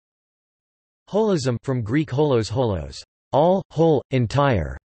Holism, from Greek holos, all, whole,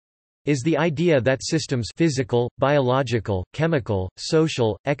 entire, is the idea that systems physical, biological, chemical,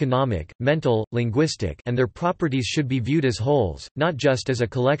 social, economic, mental, linguistic and their properties should be viewed as wholes, not just as a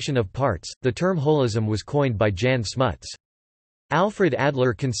collection of parts. The term holism was coined by Jan Smuts. Alfred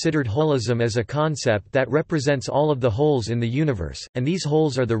Adler considered holism as a concept that represents all of the wholes in the universe, and these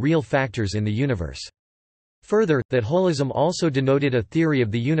wholes are the real factors in the universe. Further, that holism also denoted a theory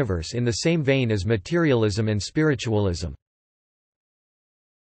of the universe in the same vein as materialism and spiritualism.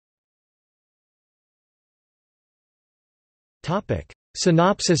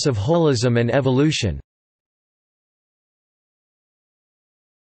 Synopsis of holism and evolution.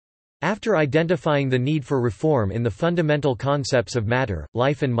 After identifying the need for reform in the fundamental concepts of matter,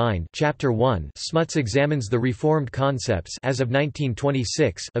 life and mind, Chapter 1, Smuts examines the reformed concepts as of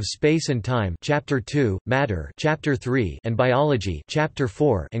 1926 of space and time, Chapter 2, Matter, Chapter 3, and Biology, Chapter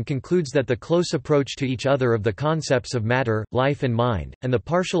 4, and concludes that the close approach to each other of the concepts of matter, life and mind, and the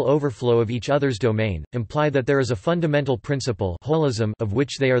partial overflow of each other's domain, imply that there is a fundamental principle, holism, of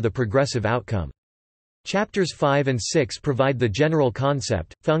which they are the progressive outcome. Chapters 5 and 6 provide the general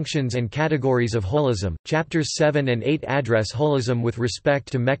concept, functions and categories of holism. Chapters 7 and 8 address holism with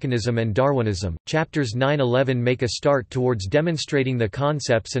respect to mechanism and Darwinism. Chapters 9–11 make a start towards demonstrating the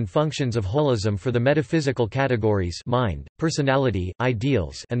concepts and functions of holism for the metaphysical categories mind, personality,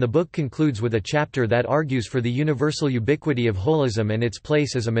 ideals, and the book concludes with a chapter that argues for the universal ubiquity of holism and its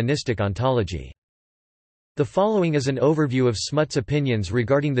place as a monistic ontology. The following is an overview of Smuts' opinions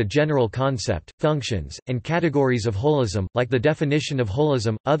regarding the general concept, functions, and categories of holism. Like the definition of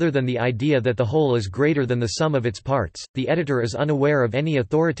holism, other than the idea that the whole is greater than the sum of its parts, the editor is unaware of any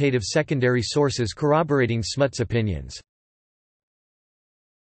authoritative secondary sources corroborating Smuts' opinions.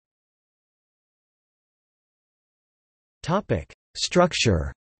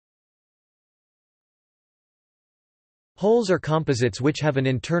 Structure. Wholes are composites which have an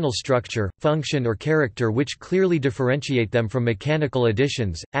internal structure, function or character which clearly differentiate them from mechanical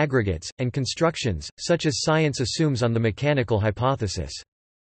additions, aggregates, and constructions, such as science assumes on the mechanical hypothesis.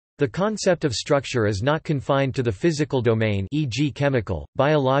 The concept of structure is not confined to the physical domain, e.g. chemical,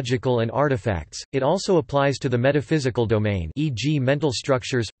 biological and artifacts, it also applies to the metaphysical domain, e.g. mental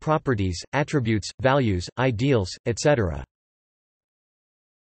structures, properties, attributes, values, ideals, etc.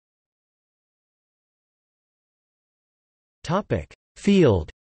 Field.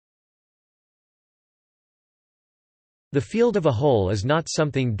 The field of a whole is not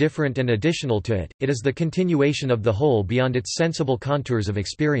something different and additional to it, it is the continuation of the whole beyond its sensible contours of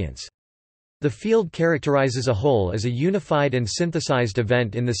experience. The field characterizes a whole as a unified and synthesized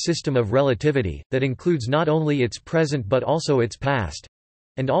event in the system of relativity, that includes not only its present but also its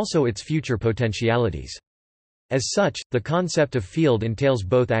past—and also its future potentialities. As such, the concept of field entails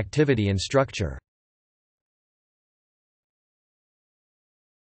both activity and structure.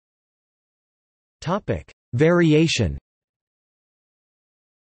 Variation.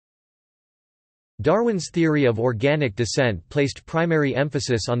 Darwin's theory of organic descent placed primary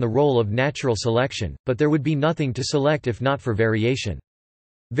emphasis on the role of natural selection, but there would be nothing to select if not for variation.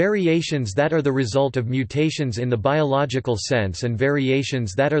 Variations that are the result of mutations in the biological sense and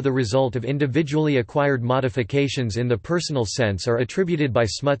variations that are the result of individually acquired modifications in the personal sense are attributed by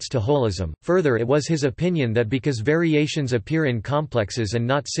Smuts to holism. Further, it was his opinion that because variations appear in complexes and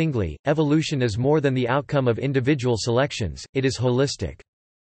not singly, evolution is more than the outcome of individual selections, it is holistic.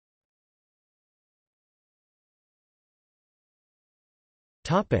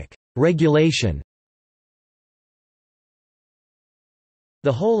 Regulation.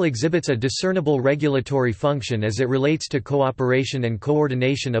 The whole exhibits a discernible regulatory function as it relates to cooperation and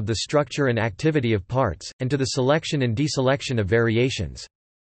coordination of the structure and activity of parts, and to the selection and deselection of variations.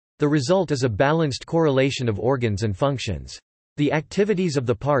 The result is a balanced correlation of organs and functions. The activities of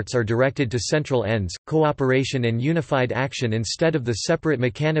the parts are directed to central ends, cooperation and unified action instead of the separate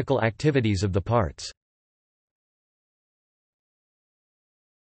mechanical activities of the parts.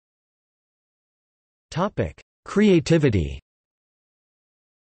 Creativity.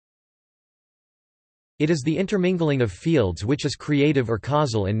 It is the intermingling of fields which is creative or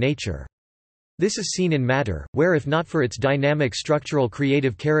causal in nature. This is seen in matter, where if not for its dynamic structural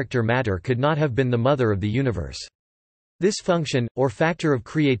creative character matter could not have been the mother of the universe. This function, or factor of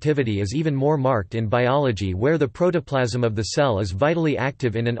creativity is even more marked in biology where the protoplasm of the cell is vitally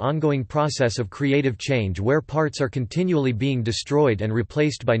active in an ongoing process of creative change where parts are continually being destroyed and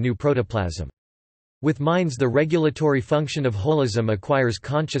replaced by new protoplasm. With minds the regulatory function of holism acquires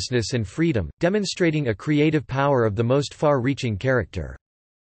consciousness and freedom, demonstrating a creative power of the most far-reaching character.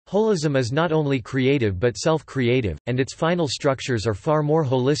 Holism is not only creative but self-creative, and its final structures are far more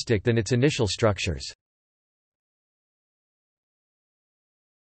holistic than its initial structures.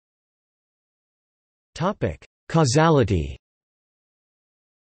 Causality.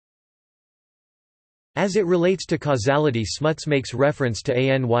 As it relates to causality, Smuts makes reference to A.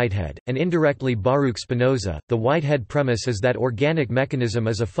 N. Whitehead, and indirectly Baruch Spinoza. The Whitehead premise is that organic mechanism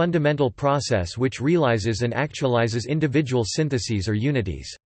is a fundamental process which realizes and actualizes individual syntheses or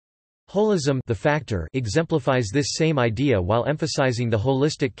unities. Holism, the factor, exemplifies this same idea while emphasizing the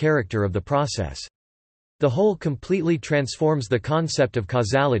holistic character of the process. The whole completely transforms the concept of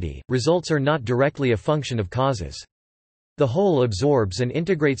causality. Results are not directly a function of causes. The whole absorbs and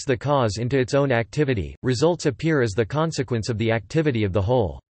integrates the cause into its own activity. Results appear as the consequence of the activity of the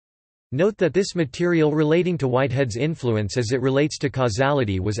whole. Note that this material relating to Whitehead's influence as it relates to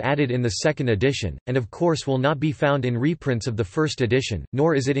causality was added in the second edition, and of course will not be found in reprints of the first edition,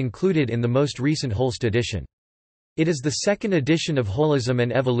 nor is it included in the most recent Holst edition. It is the second edition of Holism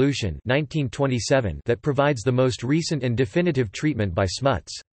and Evolution 1927 that provides the most recent and definitive treatment by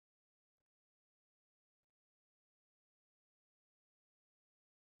Smuts.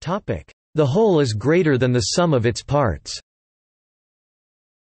 The whole is greater than the sum of its parts.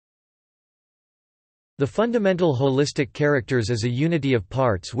 The fundamental holistic characters as a unity of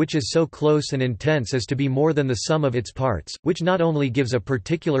parts which is so close and intense as to be more than the sum of its parts, which not only gives a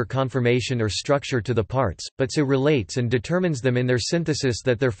particular conformation or structure to the parts, but so relates and determines them in their synthesis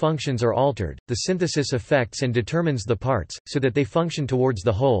that their functions are altered. The synthesis affects and determines the parts, so that they function towards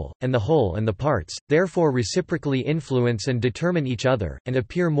the whole and the parts, therefore reciprocally influence and determine each other, and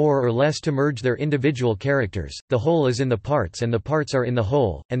appear more or less to merge their individual characters. The whole is in the parts and the parts are in the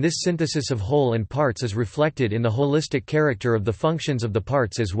whole, and this synthesis of whole and parts is reflected in the holistic character of the functions of the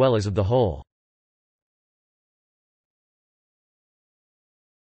parts as well as of the whole.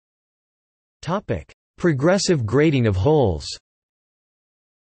 Progressive grading of wholes.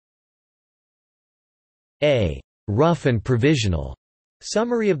 A rough and provisional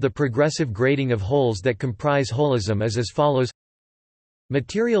summary of the progressive grading of wholes that comprise holism is as follows: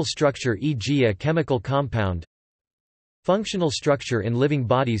 material structure, e.g. a chemical compound; functional structure in living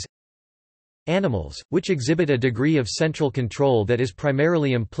bodies; animals, which exhibit a degree of central control that is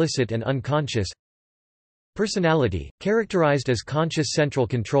primarily implicit and unconscious; personality, characterized as conscious central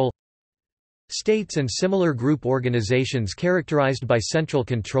control; states and similar group organizations characterized by central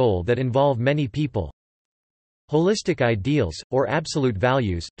control that involve many people; holistic ideals, or absolute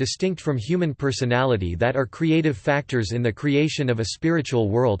values, distinct from human personality that are creative factors in the creation of a spiritual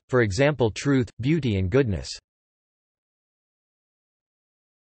world, for example truth, beauty and goodness.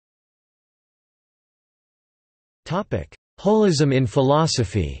 Holism in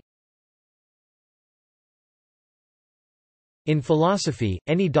philosophy. In philosophy,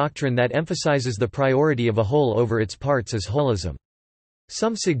 any doctrine that emphasizes the priority of a whole over its parts is holism.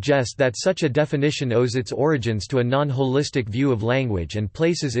 Some suggest that such a definition owes its origins to a non-holistic view of language and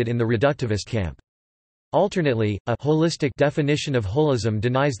places it in the reductivist camp. Alternately, a holistic definition of holism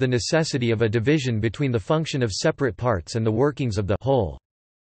denies the necessity of a division between the function of separate parts and the workings of the whole.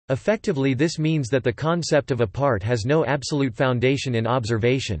 Effectively, this means that the concept of a part has no absolute foundation in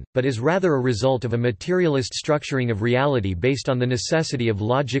observation, but is rather a result of a materialist structuring of reality based on the necessity of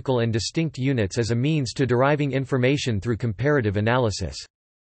logical and distinct units as a means to deriving information through comparative analysis.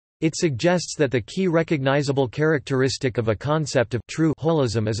 It suggests that the key recognizable characteristic of a concept of true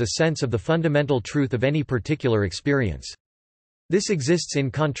holism is a sense of the fundamental truth of any particular experience. This exists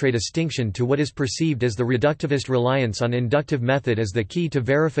in contradistinction to what is perceived as the reductivist reliance on inductive method as the key to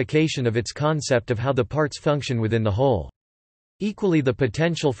verification of its concept of how the parts function within the whole. Equally, the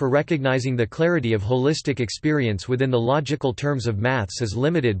potential for recognizing the clarity of holistic experience within the logical terms of maths is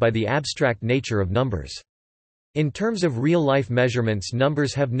limited by the abstract nature of numbers. In terms of real-life measurements,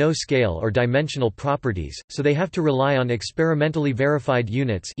 numbers have no scale or dimensional properties, so they have to rely on experimentally verified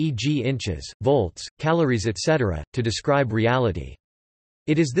units, e.g. inches, volts, calories etc., to describe reality.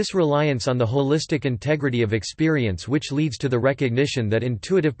 It is this reliance on the holistic integrity of experience which leads to the recognition that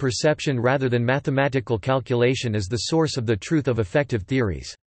intuitive perception rather than mathematical calculation is the source of the truth of effective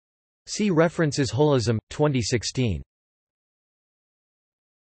theories. See references Holism, 2016.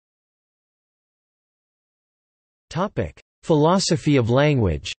 Philosophy of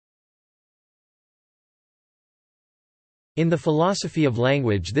language. In the philosophy of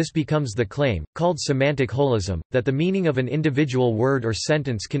language, this becomes the claim, called semantic holism, that the meaning of an individual word or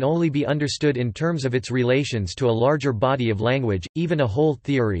sentence can only be understood in terms of its relations to a larger body of language, even a whole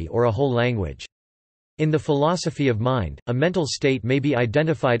theory or a whole language. In the philosophy of mind, a mental state may be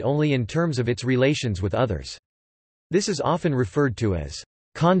identified only in terms of its relations with others. This is often referred to as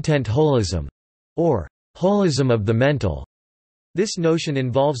content holism, or holism of the mental. This notion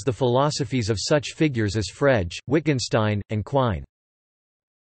involves the philosophies of such figures as Frege, Wittgenstein, and Quine.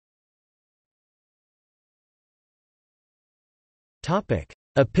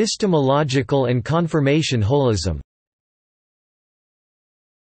 Epistemological and confirmation holism.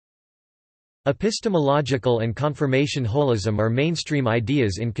 Epistemological and confirmation holism are mainstream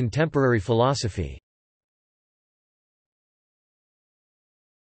ideas in contemporary philosophy.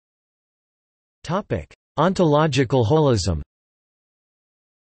 Ontological holism.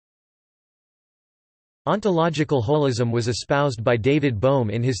 Ontological holism was espoused by David Bohm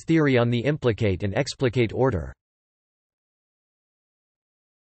in his theory on the implicate and explicate order.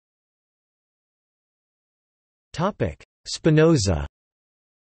 Spinoza.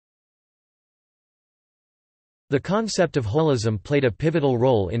 The concept of holism played a pivotal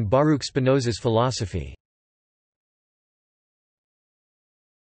role in Baruch Spinoza's philosophy.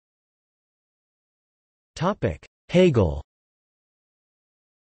 Hegel.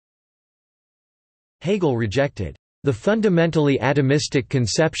 Hegel rejected the fundamentally atomistic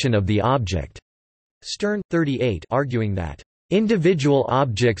conception of the object, Stern, 38, arguing that individual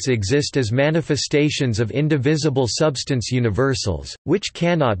objects exist as manifestations of indivisible substance universals, which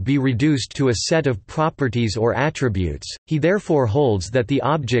cannot be reduced to a set of properties or attributes. He therefore holds that the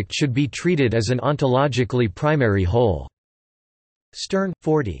object should be treated as an ontologically primary whole. Stern,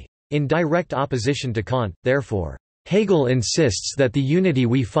 40. In direct opposition to Kant, therefore, Hegel insists that the unity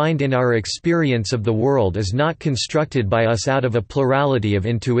we find in our experience of the world is not constructed by us out of a plurality of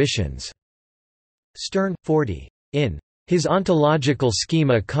intuitions. Stern, 40. In his ontological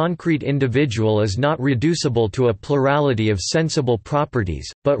scheme, a concrete individual is not reducible to a plurality of sensible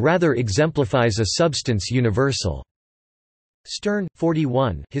properties, but rather exemplifies a substance universal. Stern,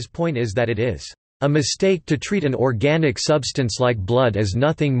 41. His point is that it is a mistake to treat an organic substance like blood as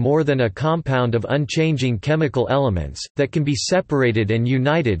nothing more than a compound of unchanging chemical elements, that can be separated and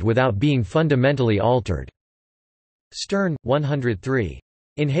united without being fundamentally altered. Stern, 103.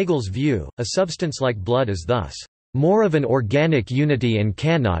 In Hegel's view, a substance like blood is thus more of an organic unity and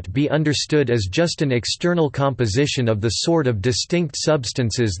cannot be understood as just an external composition of the sort of distinct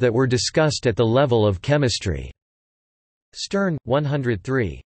substances that were discussed at the level of chemistry. Stern,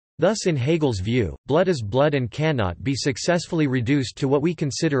 103. Thus in Hegel's view, blood is blood and cannot be successfully reduced to what we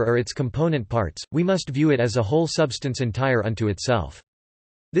consider are its component parts, we must view it as a whole substance entire unto itself.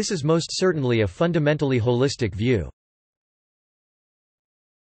 This is most certainly a fundamentally holistic view.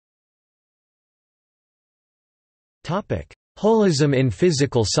 Holism in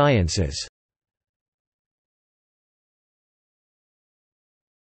physical sciences.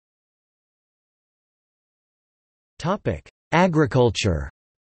 Agriculture.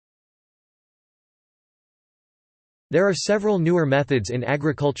 There are several newer methods in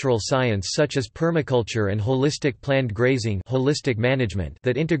agricultural science such as permaculture and holistic planned grazing holistic management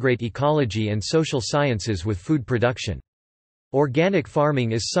that integrate ecology and social sciences with food production. Organic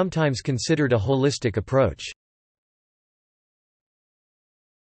farming is sometimes considered a holistic approach.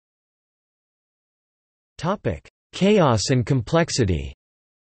 Chaos and complexity.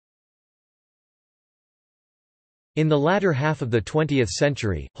 In the latter half of the 20th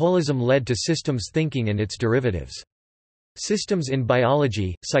century, holism led to systems thinking and its derivatives. Systems in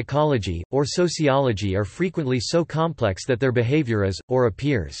biology, psychology, or sociology are frequently so complex that their behavior is, or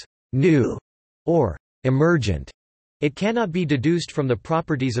appears, new, or emergent. It cannot be deduced from the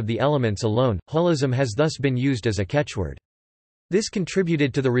properties of the elements alone. Holism has thus been used as a catchword. This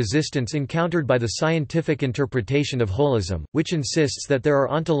contributed to the resistance encountered by the scientific interpretation of holism, which insists that there are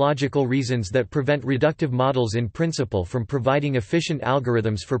ontological reasons that prevent reductive models in principle from providing efficient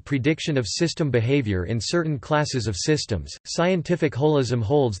algorithms for prediction of system behavior in certain classes of systems. Scientific holism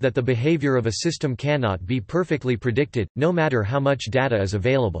holds that the behavior of a system cannot be perfectly predicted, no matter how much data is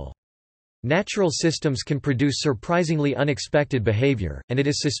available. Natural systems can produce surprisingly unexpected behavior, and it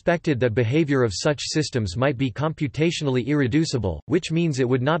is suspected that behavior of such systems might be computationally irreducible, which means it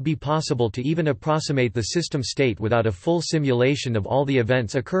would not be possible to even approximate the system state without a full simulation of all the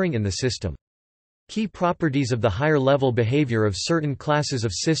events occurring in the system. Key properties of the higher-level behavior of certain classes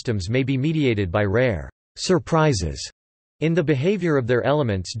of systems may be mediated by rare surprises in the behavior of their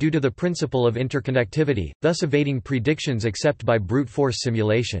elements due to the principle of interconnectivity, thus evading predictions except by brute force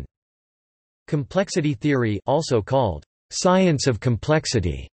simulation. Complexity theory, also called science of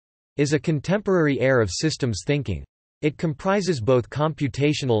complexity, is a contemporary era of systems thinking. It comprises both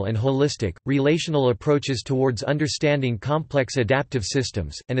computational and holistic, relational approaches towards understanding complex adaptive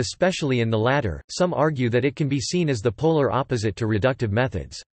systems, and especially in the latter, some argue that it can be seen as the polar opposite to reductive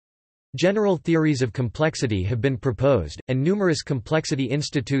methods. General theories of complexity have been proposed, and numerous complexity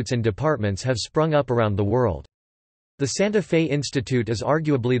institutes and departments have sprung up around the world. The Santa Fe Institute is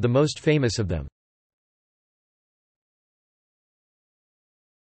arguably the most famous of them.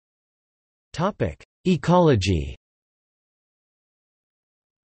 Ecology.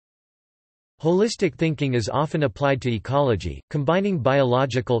 Holistic thinking is often applied to ecology, combining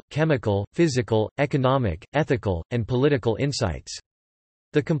biological, chemical, physical, economic, ethical, and political insights.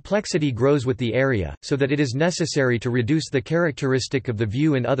 The complexity grows with the area, so that it is necessary to reduce the characteristic of the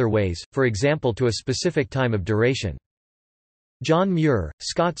view in other ways, for example to a specific time of duration. John Muir,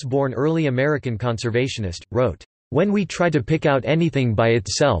 Scots-born early American conservationist, wrote, "When we try to pick out anything by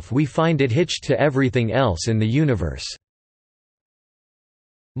itself we find it hitched to everything else in the universe."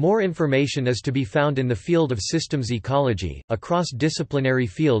 More information is to be found in the field of systems ecology, a cross-disciplinary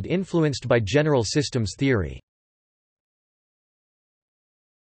field influenced by general systems theory.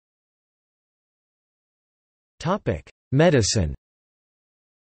 Medicine.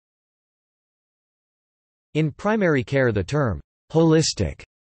 In primary care the term holistic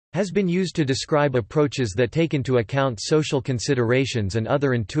has been used to describe approaches that take into account social considerations and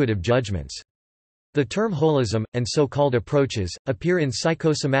other intuitive judgments. The term holism, and so-called approaches, appear in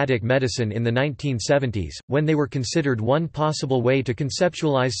psychosomatic medicine in the 1970s, when they were considered one possible way to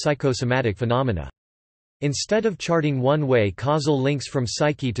conceptualize psychosomatic phenomena. Instead of charting one-way causal links from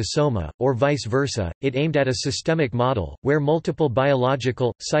psyche to soma, or vice versa, it aimed at a systemic model, where multiple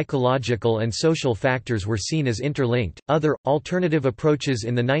biological, psychological and social factors were seen as interlinked. Other, alternative approaches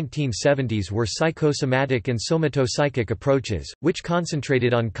in the 1970s were psychosomatic and somatopsychic approaches, which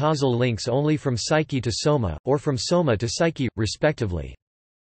concentrated on causal links only from psyche to soma, or from soma to psyche, respectively.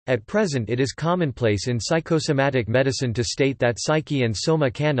 At present it is commonplace in psychosomatic medicine to state that psyche and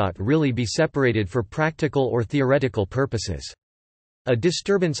soma cannot really be separated for practical or theoretical purposes. A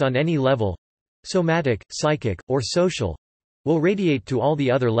disturbance on any level—somatic, psychic, or social—will radiate to all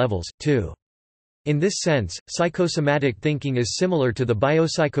the other levels, too. In this sense, psychosomatic thinking is similar to the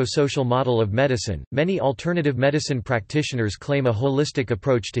biopsychosocial model of medicine. Many alternative medicine practitioners claim a holistic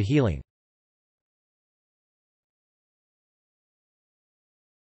approach to healing.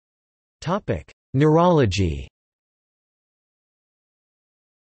 Neurology.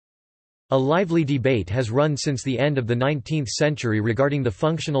 A lively debate has run since the end of the 19th century regarding the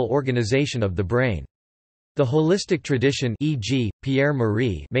functional organization of the brain. The holistic tradition, e.g., Pierre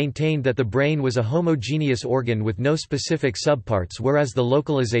Marie, maintained that the brain was a homogeneous organ with no specific subparts, whereas the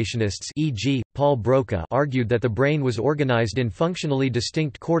localizationists, e.g., Paul Broca, argued that the brain was organized in functionally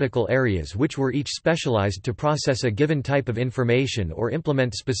distinct cortical areas which were each specialized to process a given type of information or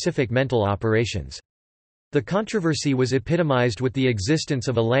implement specific mental operations. The controversy was epitomized with the existence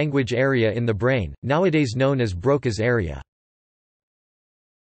of a language area in the brain, nowadays known as Broca's area.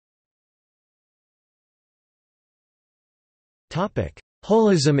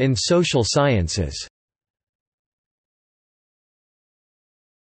 Holism in social sciences.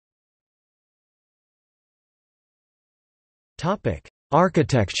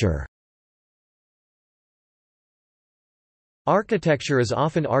 Architecture. Architecture is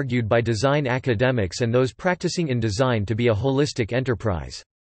often argued by design academics and those practicing in design to be a holistic enterprise.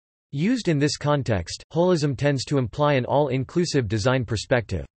 Used in this context, holism tends to imply an all-inclusive design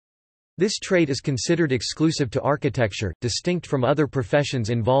perspective. This trait is considered exclusive to architecture, distinct from other professions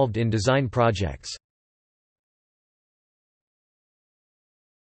involved in design projects.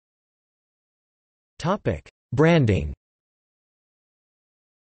 Branding.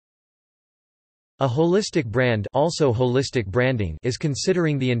 A holistic brand, also holistic branding, is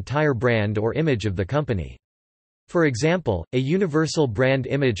considering the entire brand or image of the company. For example, a universal brand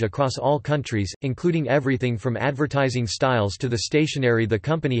image across all countries, including everything from advertising styles to the stationery the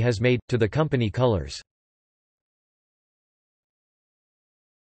company has made, to the company colors.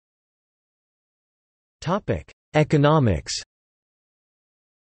 Economics.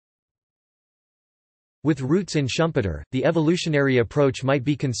 With roots in Schumpeter, the evolutionary approach might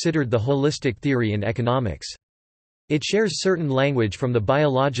be considered the holistic theory in economics. It shares certain language from the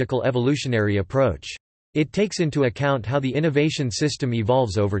biological evolutionary approach. It takes into account how the innovation system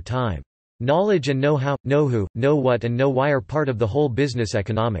evolves over time. Knowledge and know-how, know who, know what and know why are part of the whole business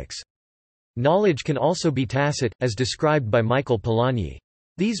economics. Knowledge can also be tacit, as described by Michael Polanyi.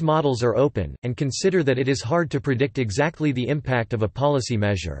 These models are open, and consider that it is hard to predict exactly the impact of a policy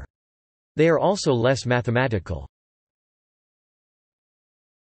measure. They are also less mathematical.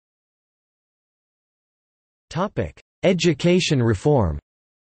 Education reform.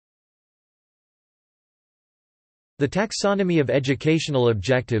 The taxonomy of educational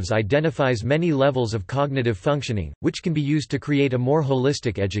objectives identifies many levels of cognitive functioning, which can be used to create a more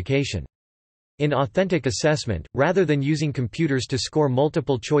holistic education. In authentic assessment, rather than using computers to score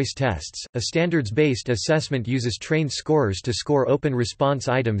multiple-choice tests, a standards-based assessment uses trained scorers to score open response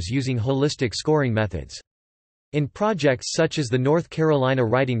items using holistic scoring methods. In projects such as the North Carolina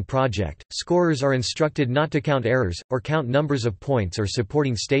Writing Project, scorers are instructed not to count errors, or count numbers of points or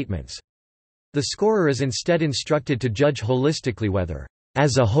supporting statements. The scorer is instead instructed to judge holistically whether,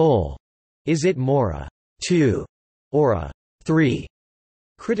 as a whole, is it more a 2 or a 3.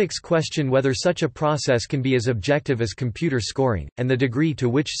 Critics question whether such a process can be as objective as computer scoring, and the degree to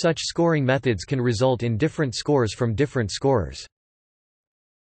which such scoring methods can result in different scores from different scorers.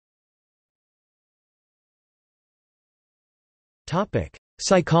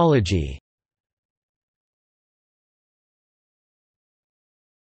 Psychology.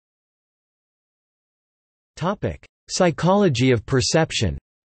 Psychology of perception.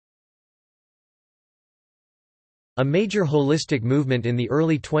 A major holistic movement in the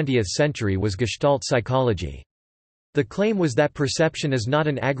early 20th century was Gestalt psychology. The claim was that perception is not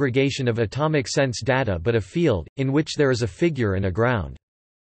an aggregation of atomic sense data but a field, in which there is a figure and a ground.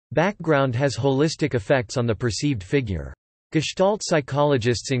 Background has holistic effects on the perceived figure. Gestalt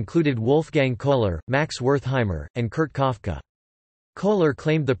psychologists included Wolfgang Kohler, Max Wertheimer, and Kurt Koffka. Kohler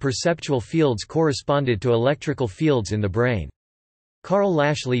claimed the perceptual fields corresponded to electrical fields in the brain. Carl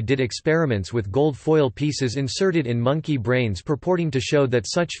Lashley did experiments with gold foil pieces inserted in monkey brains purporting to show that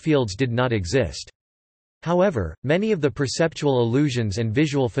such fields did not exist. However, many of the perceptual illusions and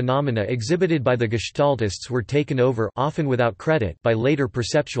visual phenomena exhibited by the Gestaltists were taken over, often without credit, by later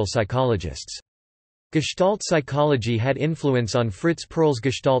perceptual psychologists. Gestalt psychology had influence on Fritz Perls'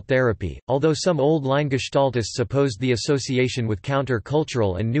 Gestalt therapy, although some old-line Gestaltists opposed the association with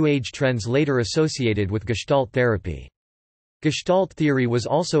counter-cultural and New Age trends later associated with Gestalt therapy. Gestalt theory was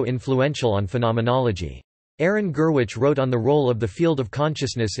also influential on phenomenology. Aaron Gurwitch wrote on the role of the field of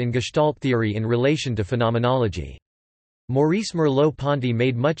consciousness in Gestalt theory in relation to phenomenology. Maurice Merleau-Ponty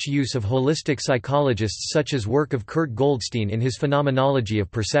made much use of holistic psychologists such as work of Kurt Goldstein in his Phenomenology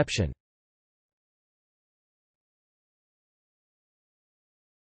of Perception.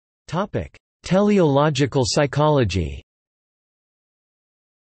 Teleological psychology.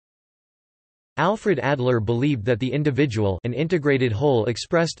 Alfred Adler believed that the individual, an integrated whole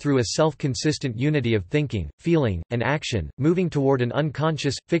expressed through a self-consistent unity of thinking, feeling, and action, moving toward an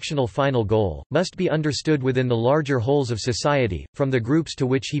unconscious, fictional final goal, must be understood within the larger wholes of society, from the groups to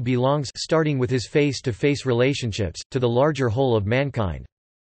which he belongs, starting with his face-to-face relationships, to the larger whole of mankind.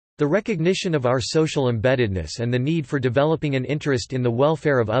 The recognition of our social embeddedness and the need for developing an interest in the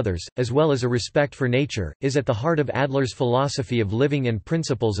welfare of others, as well as a respect for nature, is at the heart of Adler's philosophy of living and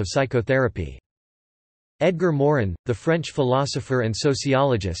principles of psychotherapy. Edgar Morin, the French philosopher and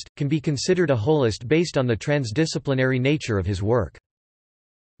sociologist, can be considered a holist based on the transdisciplinary nature of his work.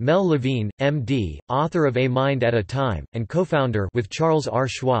 Mel Levine, M.D., author of A Mind at a Time, and co-founder with Charles R.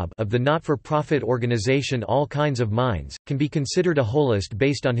 Schwab of the not-for-profit organization All Kinds of Minds, can be considered a holist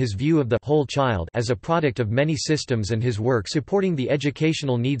based on his view of the whole child as a product of many systems and his work supporting the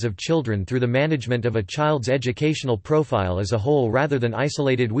educational needs of children through the management of a child's educational profile as a whole rather than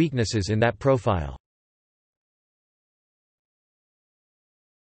isolated weaknesses in that profile.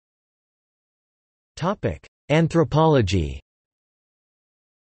 Anthropology.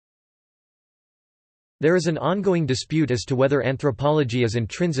 There is an ongoing dispute as to whether anthropology is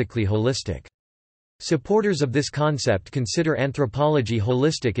intrinsically holistic. Supporters of this concept consider anthropology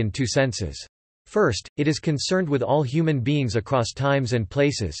holistic in two senses. First, it is concerned with all human beings across times and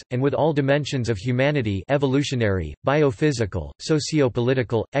places, and with all dimensions of humanity: evolutionary, biophysical,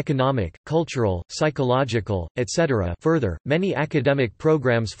 socio-political, economic, cultural, psychological, etc. Further, many academic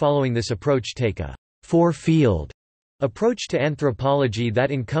programs following this approach take a four-field approach to anthropology that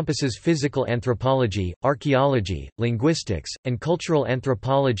encompasses physical anthropology, archaeology, linguistics, and cultural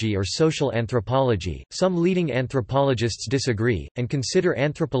anthropology or social anthropology. Some leading anthropologists disagree, and consider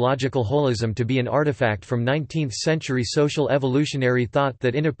anthropological holism to be an artifact from 19th-century social evolutionary thought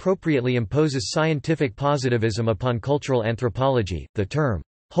that inappropriately imposes scientific positivism upon cultural anthropology. The term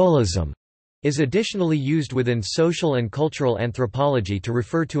holism is additionally used within social and cultural anthropology to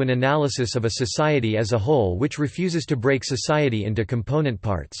refer to an analysis of a society as a whole which refuses to break society into component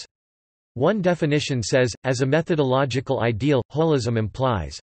parts. One definition says, as a methodological ideal, holism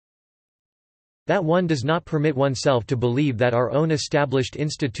implies that one does not permit oneself to believe that our own established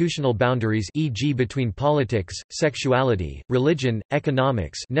institutional boundaries, e.g. between politics, sexuality, religion,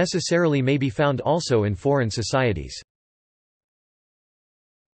 economics, necessarily may be found also in foreign societies.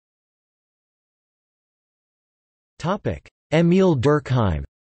 Émile Durkheim.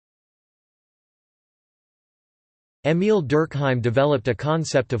 Émile Durkheim developed a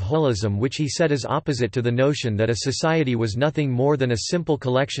concept of holism which he said is opposite to the notion that a society was nothing more than a simple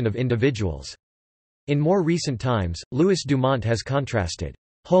collection of individuals. In more recent times, Louis Dumont has contrasted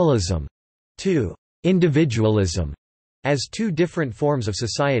holism to individualism as two different forms of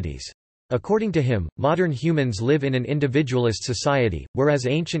societies. According to him, modern humans live in an individualist society, whereas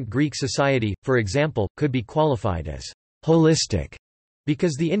ancient Greek society, for example, could be qualified as holistic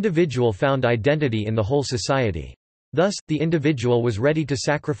because the individual found identity in the whole society. Thus, the individual was ready to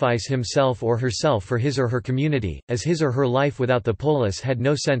sacrifice himself or herself for his or her community, as his or her life without the polis had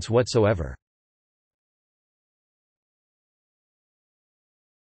no sense whatsoever.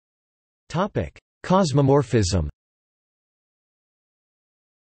 Cosmomorphism.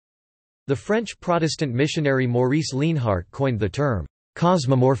 The French Protestant missionary Maurice Lienhart coined the term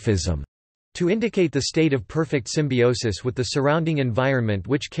cosmomorphism to indicate the state of perfect symbiosis with the surrounding environment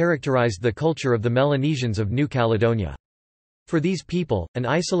which characterized the culture of the Melanesians of New Caledonia. For these people, an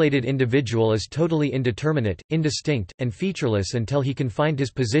isolated individual is totally indeterminate, indistinct, and featureless until he can find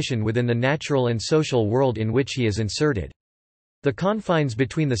his position within the natural and social world in which he is inserted. The confines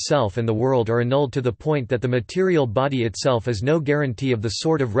between the self and the world are annulled to the point that the material body itself is no guarantee of the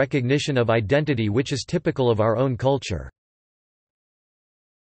sort of recognition of identity which is typical of our own culture.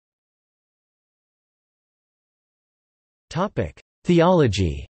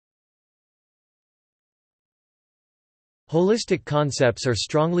 Theology. Holistic concepts are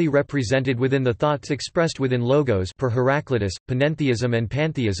strongly represented within the thoughts expressed within logos per Heraclitus, panentheism and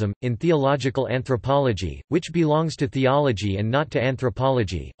pantheism, in theological anthropology, which belongs to theology and not to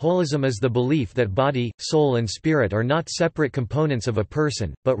anthropology. Holism is the belief that body, soul and spirit are not separate components of a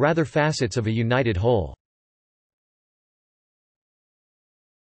person, but rather facets of a united whole.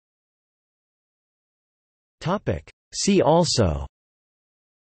 See also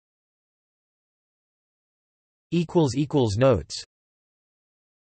Notes